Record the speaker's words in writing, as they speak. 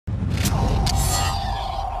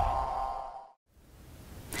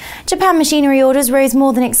Japan machinery orders rose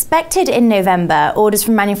more than expected in November. Orders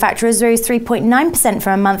from manufacturers rose 3.9%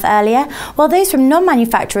 from a month earlier, while those from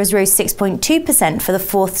non-manufacturers rose 6.2% for the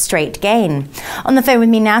fourth straight gain. On the phone with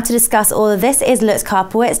me now to discuss all of this is Lutz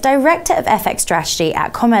Karpowitz, Director of FX Strategy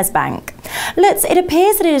at Commerzbank. Lutz, it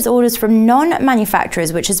appears that it is orders from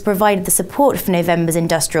non-manufacturers which has provided the support for November's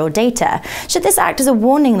industrial data. Should this act as a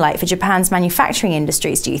warning light for Japan's manufacturing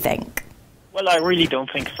industries, do you think? Well, I really don't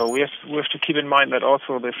think so. We have to keep in mind that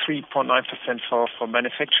also the 3.9% for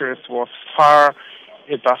manufacturers was far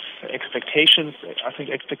above expectations. I think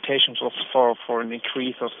expectations was for an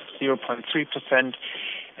increase of 0.3%.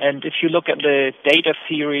 And if you look at the data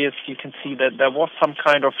series, you can see that there was some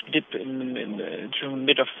kind of dip during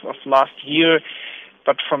mid of last year.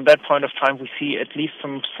 But from that point of time, we see at least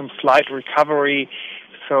some slight recovery.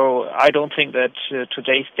 So I don't think that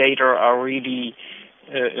today's data are really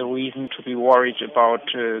a reason to be worried about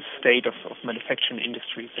the state of manufacturing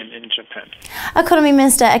industries in Japan. Economy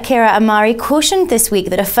Minister Akira Amari cautioned this week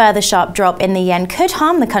that a further sharp drop in the yen could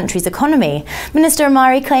harm the country's economy. Minister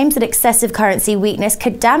Amari claims that excessive currency weakness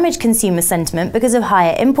could damage consumer sentiment because of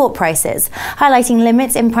higher import prices, highlighting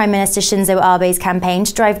limits in Prime Minister Shinzo Abe's campaign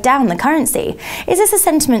to drive down the currency. Is this a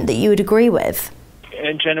sentiment that you would agree with?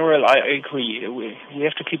 In general, I agree. We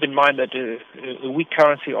have to keep in mind that a weak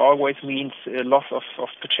currency always means a loss of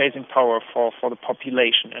purchasing power for the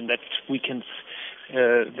population, and that weakens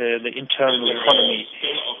the internal economy.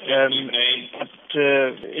 But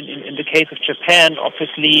in the case of Japan,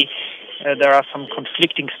 obviously, there are some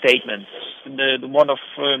conflicting statements. The one of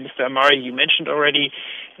Mr. Amari you mentioned already,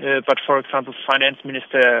 but for example, Finance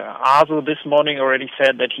Minister Aso this morning already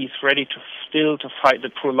said that he's ready to fight the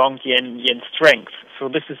prolonged yen strength. So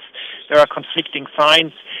there are conflicting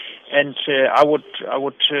signs, and I would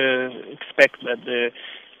expect that the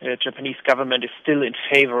Japanese government is still in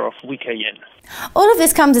favor of weaker yen. All of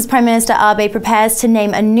this comes as Prime Minister Abe prepares to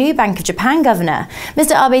name a new Bank of Japan governor.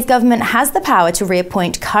 Mr. Abe's government has the power to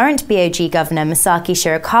reappoint current BOJ governor Masaki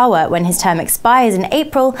Shirakawa when his term expires in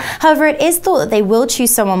April. However, it is thought that they will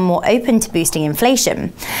choose someone more open to boosting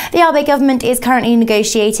inflation. The Abe government is currently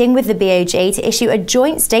negotiating with the BOJ to issue a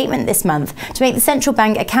joint statement this month to make the central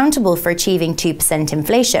bank accountable for achieving 2%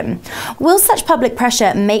 inflation. Will such public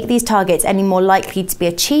pressure make these targets any more likely to be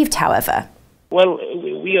achieved, however? Well,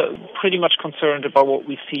 we are pretty much concerned about what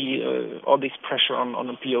we see, all this pressure on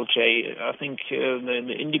the BOJ. I think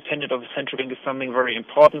the independence of the central bank is something very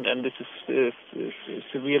important, and this is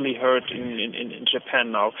severely hurt in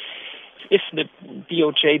Japan now. If the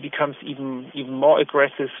BOJ becomes even more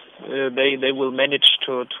aggressive, they will manage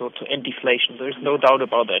to end deflation. There is no doubt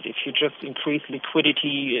about that. If you just increase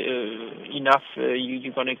liquidity enough,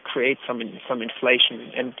 you're going to create some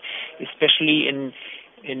inflation, and especially in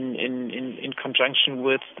conjunction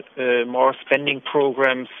with more spending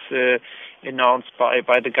programs announced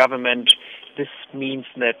by the government. This means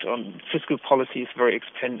that fiscal policy is very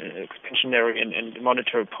expansionary and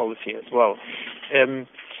monetary policy as well.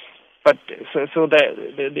 But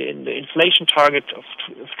the inflation target of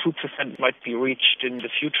 2% might be reached in the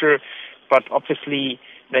future, but obviously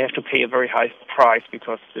they have to pay a very high price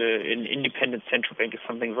because an independent central bank is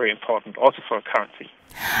something very important, also for a currency.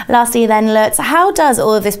 Lastly then, Lutz, how does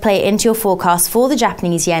all of this play into your forecast for the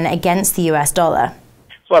Japanese yen against the US dollar?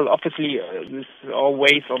 Well, obviously, this is all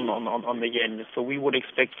weighs on the yen, so we would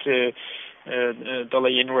expect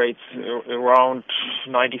dollar-yen rates around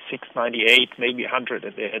 96, 98, maybe 100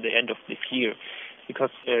 at the end of this year, because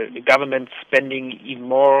the government spending even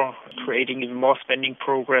more, creating even more spending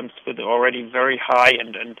programs with already very high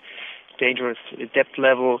and dangerous debt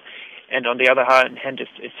level, and on the other hand,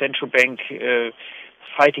 a central bank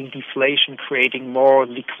fighting deflation, creating more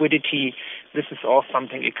liquidity. This is all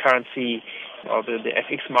something a currency or the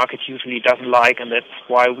FX market usually doesn't like, and that's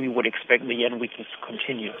why we would expect the yen weakness to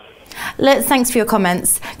continue. Lutz, thanks for your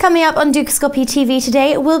comments. Coming up on Dukascopy TV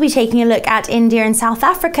today, we'll be taking a look at India and South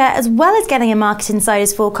Africa, as well as getting a Market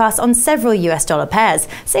Insider's forecast on several US dollar pairs.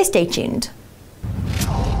 So stay tuned.